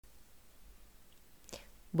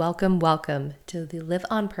Welcome, welcome to the Live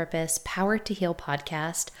on Purpose Power to Heal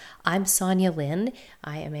podcast. I'm Sonia Lynn.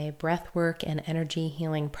 I am a breathwork and energy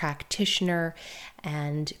healing practitioner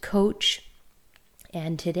and coach.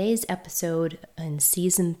 And today's episode in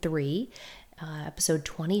season 3, episode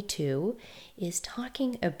 22, is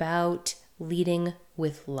talking about leading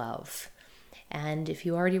with love. And if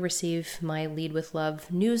you already receive my Lead with Love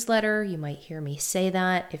newsletter, you might hear me say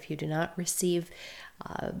that. If you do not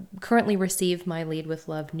currently receive my Lead with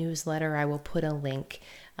Love newsletter, I will put a link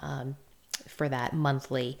for that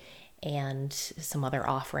monthly and some other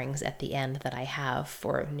offerings at the end that I have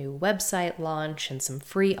for a new website launch and some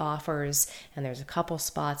free offers. And there's a couple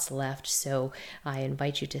spots left, so I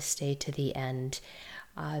invite you to stay to the end.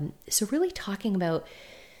 So really talking about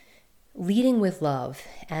leading with love,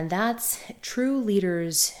 and that's true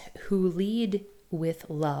leaders who lead with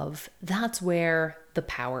love. That's where the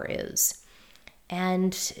power is.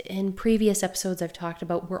 And in previous episodes, I've talked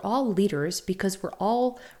about we're all leaders because we're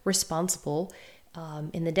all responsible.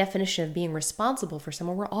 In the definition of being responsible for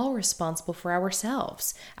someone, we're all responsible for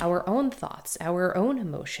ourselves, our own thoughts, our own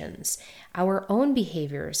emotions, our own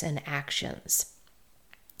behaviors and actions.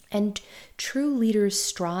 And true leaders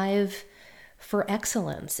strive for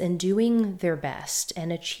excellence in doing their best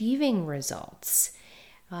and achieving results,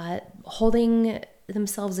 holding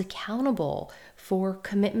themselves accountable for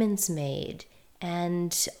commitments made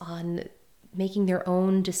and on making their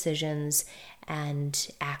own decisions and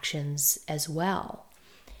actions as well.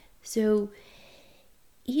 So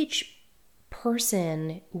each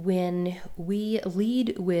person, when we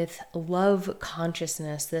lead with love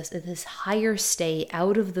consciousness, this higher state,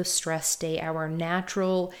 out of the stress state, our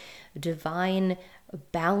natural, divine,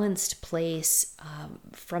 balanced place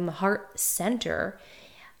from the heart center,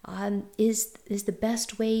 is the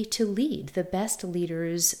best way to lead. The best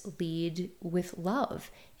leaders lead with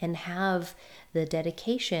love and have the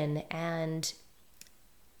dedication and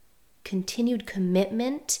continued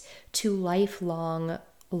commitment to lifelong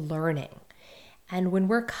learning. And when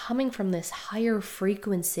we're coming from this higher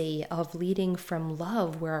frequency of leading from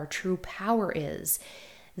love, where our true power is,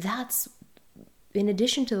 that's, in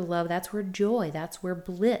addition to the love, that's where joy, that's where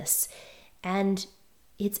bliss, and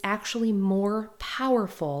it's actually more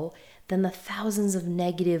powerful than the thousands of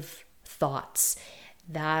negative thoughts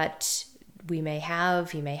that you may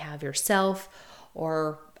have yourself,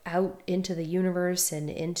 or out into the universe and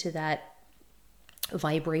into that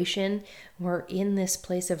vibration. We're in this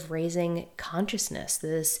place of raising consciousness,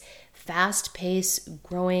 this fast pace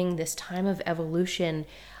growing, this time of evolution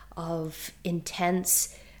of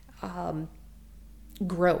intense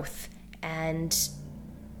growth. And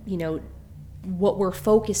what we're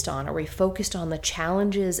focused on, are we focused on the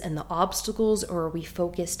challenges and the obstacles, or are we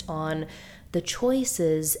focused on the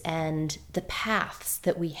choices and the paths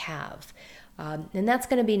that we have? And that's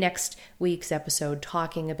going to be next week's episode,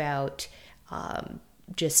 talking about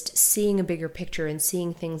just seeing a bigger picture and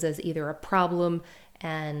seeing things as either a problem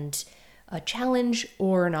and a challenge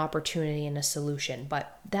or an opportunity and a solution.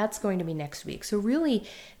 But that's going to be next week. So really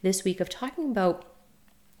this week of talking about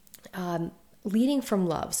leading from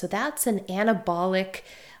love. So that's an anabolic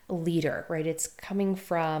leader, right? It's coming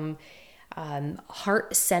from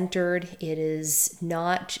heart-centered. It is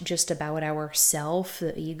not just about ourself,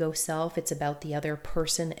 the ego self. It's about the other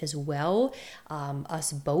person as well,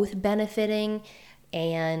 us both benefiting,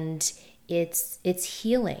 and it's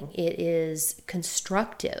healing. It is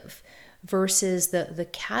constructive versus the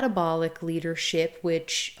catabolic leadership,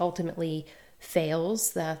 which ultimately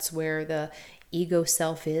fails. That's where the ego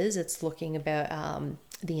self is. It's looking about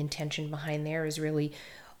the intention behind there is really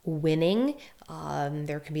winning.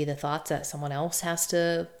 There can be the thoughts that someone else has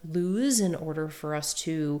to lose in order for us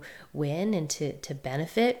to win and to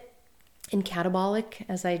benefit. And catabolic,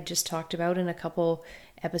 as I just talked about in a couple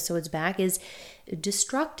episodes back, is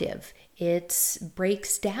destructive. It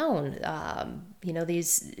breaks down,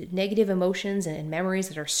 these negative emotions and memories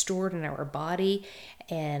that are stored in our body,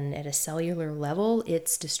 and at a cellular level,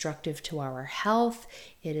 it's destructive to our health.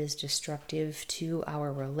 It is destructive to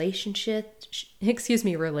our relationships,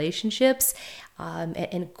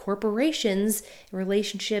 and corporations,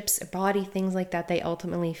 relationships, body, things like that. They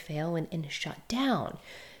ultimately fail and shut down.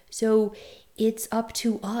 So it's up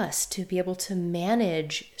to us to be able to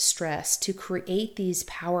manage stress, to create these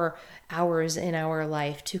power hours in our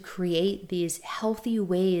life, to create these healthy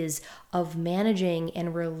ways of managing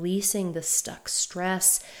and releasing the stuck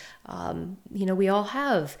stress. We all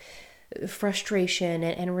have frustration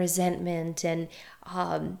and resentment and,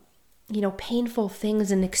 painful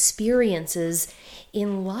things and experiences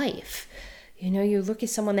in life. You look at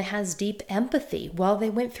someone that has deep empathy. Well,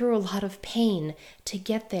 they went through a lot of pain to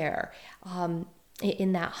get there.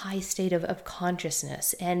 in that high state of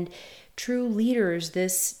consciousness. And true leaders,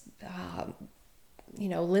 this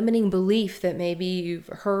limiting belief that maybe you've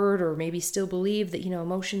heard or maybe still believe that,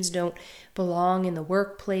 emotions don't belong in the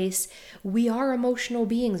workplace. We are emotional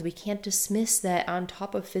beings. We can't dismiss that on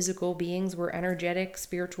top of physical beings. We're energetic,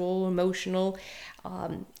 spiritual, emotional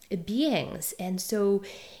beings. And so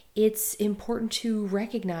it's important to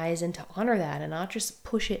recognize and to honor that and not just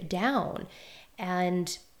push it down,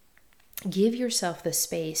 and give yourself the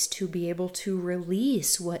space to be able to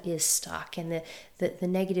release what is stuck and the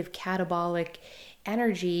negative catabolic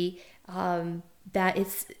energy, that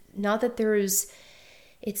it's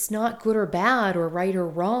not good or bad or right or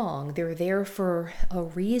wrong. They're there for a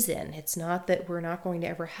reason. It's not that we're not going to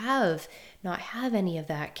ever not have any of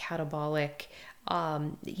that catabolic,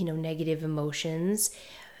 negative emotions.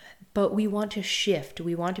 But we want to shift.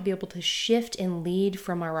 We want to be able to shift and lead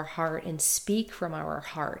from our heart and speak from our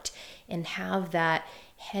heart and have that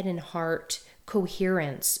head and heart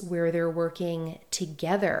coherence where they're working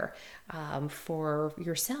together for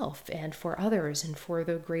yourself and for others and for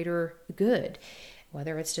the greater good.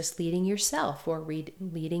 Whether it's just leading yourself or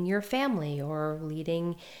leading your family or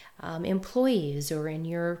leading employees or in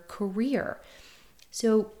your career.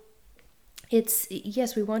 So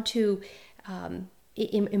we want to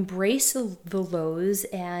embrace the lows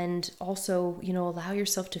and also, allow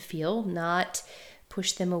yourself to feel, not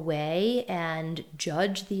push them away and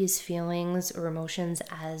judge these feelings or emotions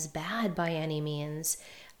as bad by any means.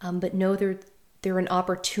 But know they're an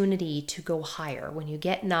opportunity to go higher. When you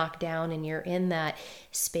get knocked down and you're in that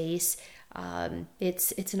space,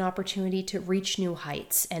 it's an opportunity to reach new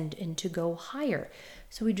heights and to go higher.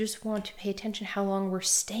 So we just want to pay attention how long we're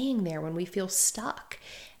staying there when we feel stuck,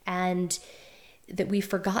 and that we've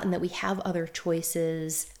forgotten that we have other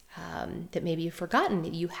choices, that maybe you've forgotten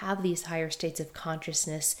that you have these higher states of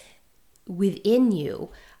consciousness within you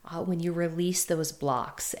when you release those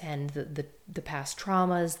blocks and the past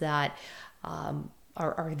traumas that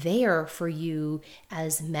are there for you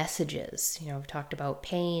as messages. I've talked about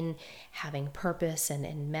pain having purpose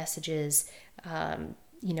and messages.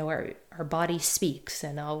 Our body speaks,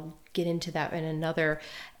 and I'll get into that in another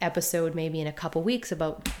episode, maybe in a couple weeks,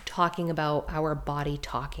 about talking about our body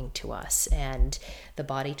talking to us. And the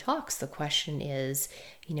body talks. The question is,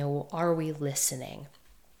 are we listening?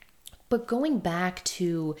 But going back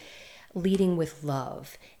to leading with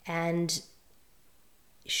love and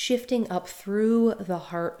shifting up through the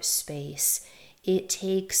heart space, it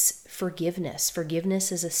takes forgiveness.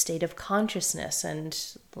 Forgiveness is a state of consciousness. And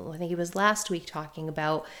I think it was last week talking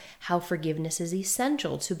about how forgiveness is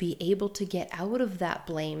essential to be able to get out of that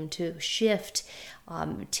blame, to shift,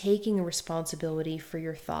 taking responsibility for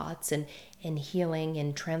your thoughts and healing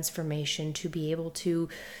and transformation, to be able to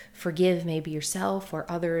forgive maybe yourself or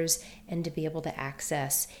others, and to be able to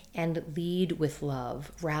access and lead with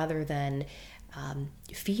love rather than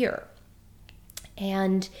fear.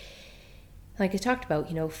 And like I talked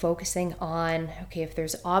about, focusing on, okay, if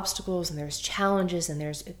there's obstacles and there's challenges and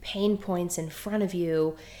there's pain points in front of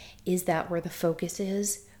you, is that where the focus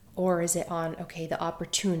is? Or is it on, okay, the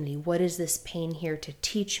opportunity? What is this pain here to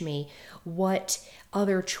teach me? What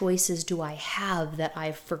other choices do I have that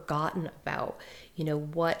I've forgotten about?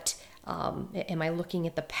 What am I looking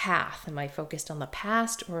at the path? Am I focused on the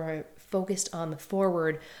past or focused on the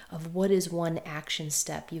forward of what is one action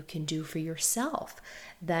step you can do for yourself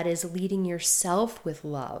that is leading yourself with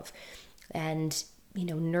love and,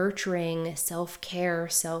 nurturing self-care,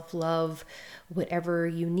 self-love, whatever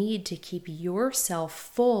you need to keep yourself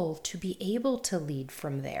full to be able to lead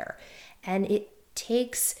from there. And it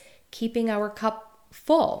takes keeping our cup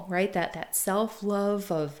full, right? That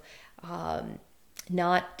self-love of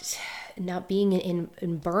not being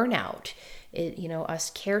in burnout. Us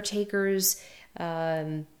caretakers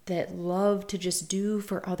that love to just do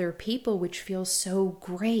for other people, which feels so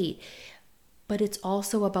great. But it's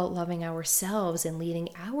also about loving ourselves and leading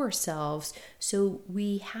ourselves so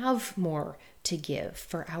we have more to give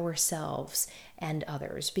for ourselves and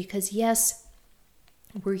others. Because yes,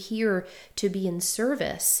 we're here to be in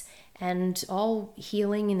service, and all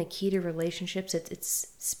healing and the key to relationships,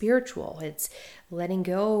 it's spiritual. It's letting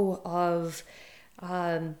go of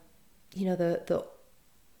the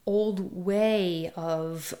old way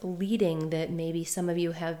of leading that maybe some of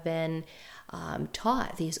you have been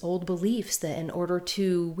taught, these old beliefs that in order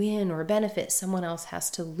to win or benefit, someone else has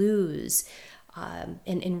to lose,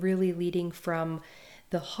 and really leading from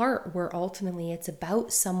the heart, where ultimately it's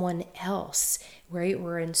about someone else, right?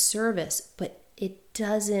 We're in service, but it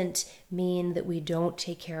doesn't mean that we don't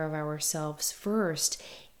take care of ourselves first.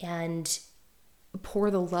 And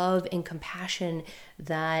pour the love and compassion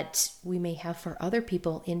that we may have for other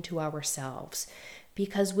people into ourselves.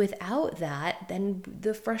 Because without that, then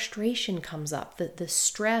the frustration comes up, the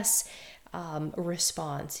stress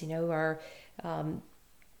response, our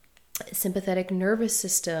sympathetic nervous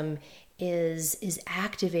system is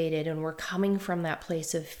activated, and we're coming from that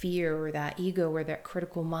place of fear or that ego or that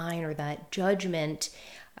critical mind or that judgment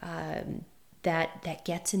that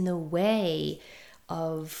gets in the way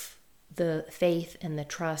of the faith and the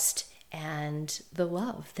trust and the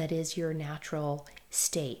love that is your natural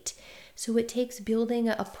state. So it takes building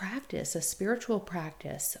a practice, a spiritual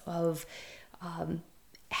practice of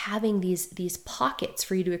having these pockets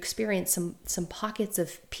for you to experience some pockets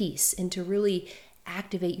of peace and to really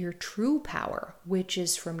activate your true power, which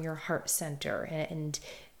is from your heart center and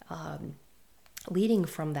leading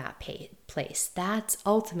from that place. That's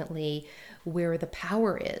ultimately where the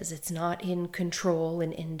power is. It's not in control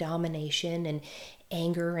and in domination and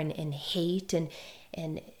anger and hate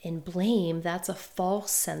and blame. That's a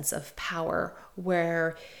false sense of power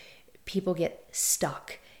where people get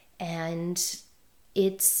stuck. And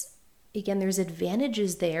it's, again, there's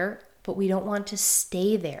advantages there, but we don't want to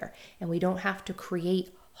stay there, and we don't have to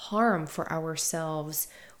create harm for ourselves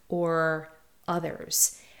or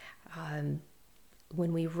others.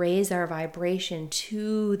 When we raise our vibration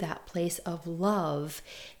to that place of love,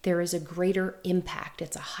 there is a greater impact.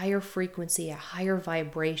 It's a higher frequency, a higher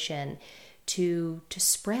vibration to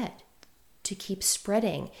spread, to keep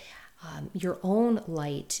spreading your own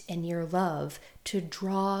light and your love, to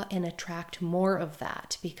draw and attract more of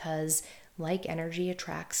that, because like energy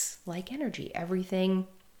attracts like energy. Everything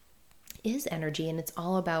is energy, and it's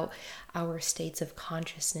all about our states of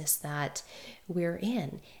consciousness that we're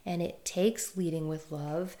in. And it takes leading with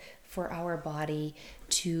love for our body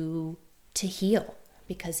to heal,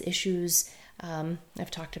 because issues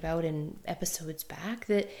I've talked about in episodes back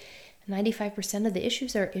that 95% of the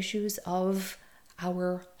issues are issues of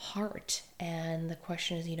our heart. And the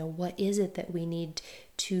question is, what is it that we need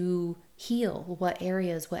to heal? What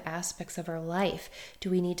areas, what aspects of our life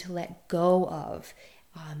do we need to let go of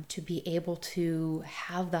to be able to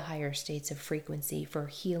have the higher states of frequency for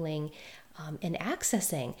healing and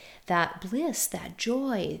accessing that bliss, that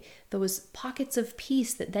joy, those pockets of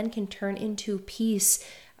peace that then can turn into peace,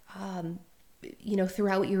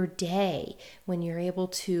 throughout your day, when you're able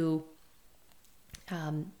to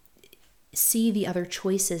see the other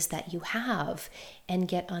choices that you have and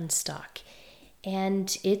get unstuck.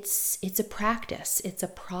 And it's a practice, it's a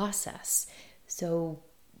process. So,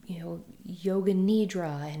 yoga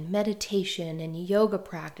nidra and meditation and yoga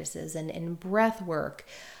practices and breath work,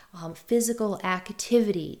 physical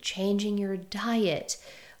activity, changing your diet,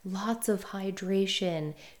 lots of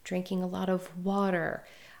hydration, drinking a lot of water,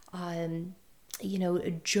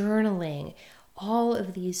 journaling, all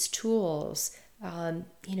of these tools,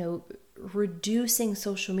 reducing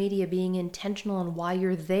social media, being intentional on why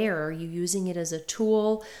you're there. Are you using it as a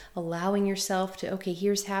tool, allowing yourself to, okay,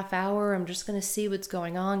 here's half hour, I'm just going to see what's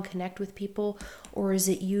going on, connect with people, or is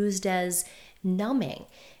it used as numbing,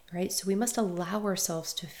 right? So we must allow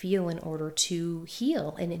ourselves to feel in order to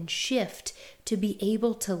heal and shift, to be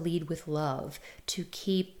able to lead with love, to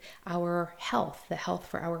keep our health, the health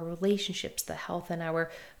for our relationships, the health in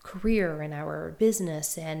our career and our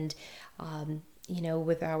business, and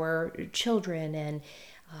with our children and,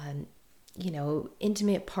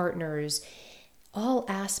 intimate partners. All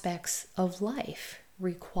aspects of life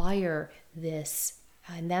require this.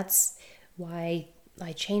 And that's why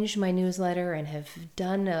I changed my newsletter and have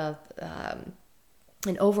done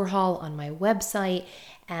an overhaul on my website,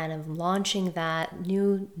 and I'm launching that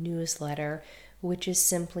new newsletter, which is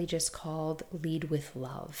simply just called Lead with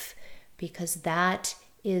Love, because that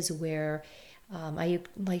is where I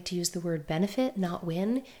like to use the word benefit, not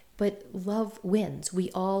win, but love wins. We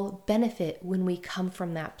all benefit when we come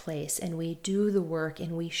from that place and we do the work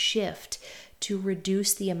and we shift to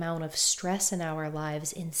reduce the amount of stress in our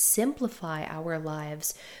lives and simplify our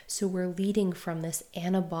lives. So we're leading from this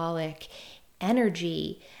anabolic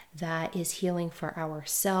energy that is healing for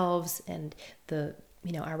ourselves and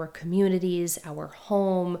our communities, our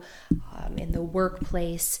home, in the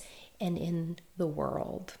workplace, and in the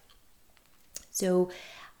world. So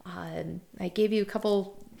I gave you a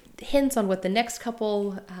couple hints on what the next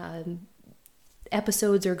couple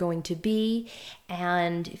episodes are going to be.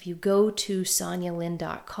 And if you go to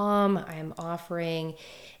sonialynn.com, I'm offering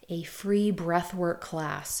a free breathwork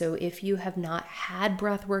class. So if you have not had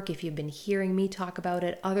breathwork, if you've been hearing me talk about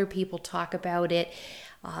it, other people talk about it,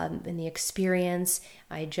 in the experience,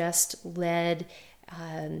 I just led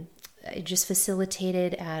I just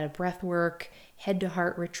facilitated at a breathwork head to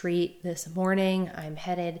heart retreat this morning. I'm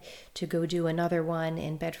headed to go do another one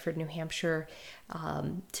in Bedford, New Hampshire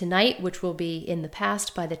tonight, which will be in the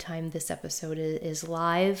past by the time this episode is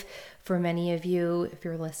live for many of you, if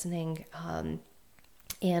you're listening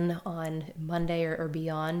in on Monday or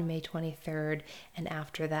beyond, May 23rd and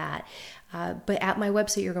after that. But at my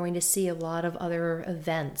website, you're going to see a lot of other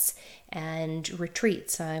events and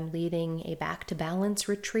retreats. I'm leading a Back to Balance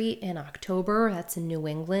retreat in October. That's in New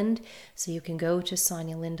England. So you can go to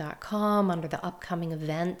sonialyn.com under the upcoming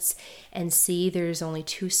events and see there's only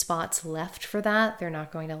 2 spots left for that. They're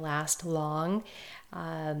not going to last long.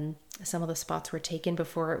 Some of the spots were taken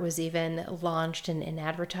before it was even launched and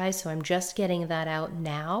advertised, so I'm just getting that out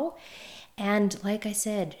now. And like I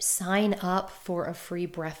said, sign up for a free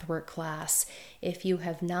breathwork class. If you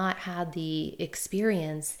have not had the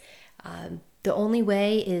experience, the only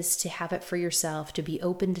way is to have it for yourself, to be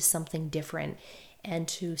open to something different, and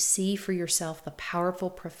to see for yourself the powerful,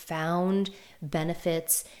 profound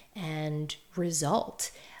benefits and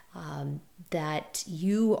result. That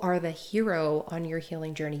you are the hero on your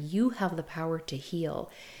healing journey. You have the power to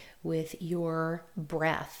heal with your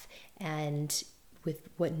breath and with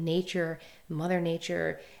what nature, Mother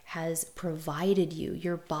Nature has provided you.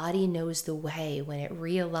 Your body knows the way when it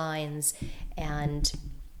realigns and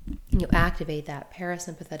you activate that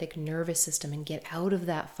parasympathetic nervous system and get out of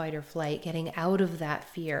that fight or flight, getting out of that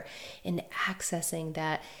fear and accessing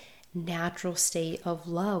that natural state of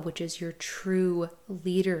love, which is your true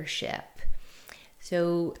leadership.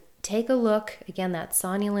 So take a look. Again, that's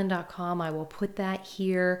sonialyn.com. I will put that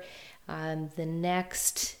here. The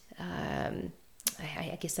next,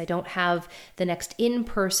 I guess I don't have the next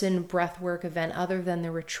in-person breathwork event other than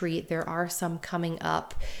the retreat. There are some coming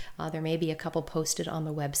up. There may be a couple posted on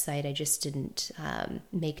the website. I just didn't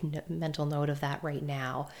make mental note of that right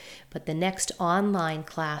now. But the next online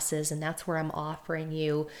classes, and that's where I'm offering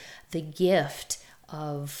you the gift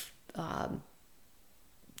of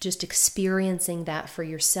just experiencing that for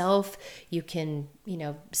yourself. You can,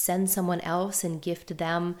 send someone else and gift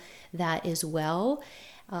them that as well.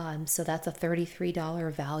 So that's a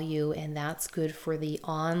 $33 value, and that's good for the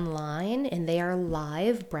online, and they are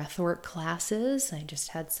live breathwork classes. I just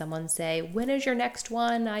had someone say, when is your next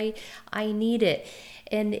one? I need it.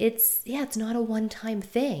 And it's not a one-time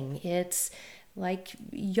thing. It's like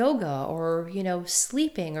yoga or,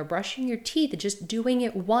 sleeping or brushing your teeth. Just doing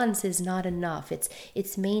it once is not enough.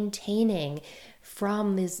 It's maintaining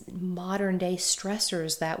from these modern day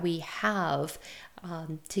stressors that we have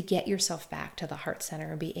to get yourself back to the heart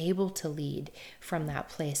center and be able to lead from that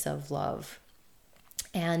place of love.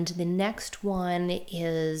 And the next one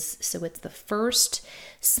is, so it's the first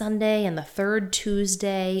Sunday and the third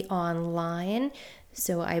Tuesday online.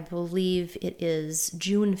 So I believe it is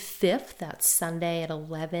June 5th, that's Sunday at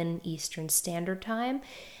 11 Eastern Standard Time.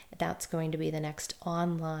 That's going to be the next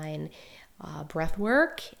online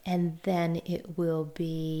breathwork. And then it will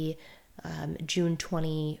be June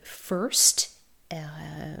 21st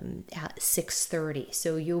at 6:30.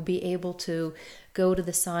 So you'll be able to go to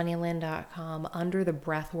the sonialyn.com under the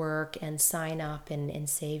breathwork and sign up and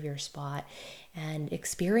save your spot and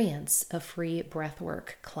experience a free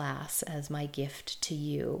breathwork class as my gift to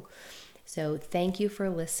you. So thank you for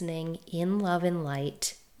listening. In love and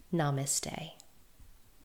light. Namaste.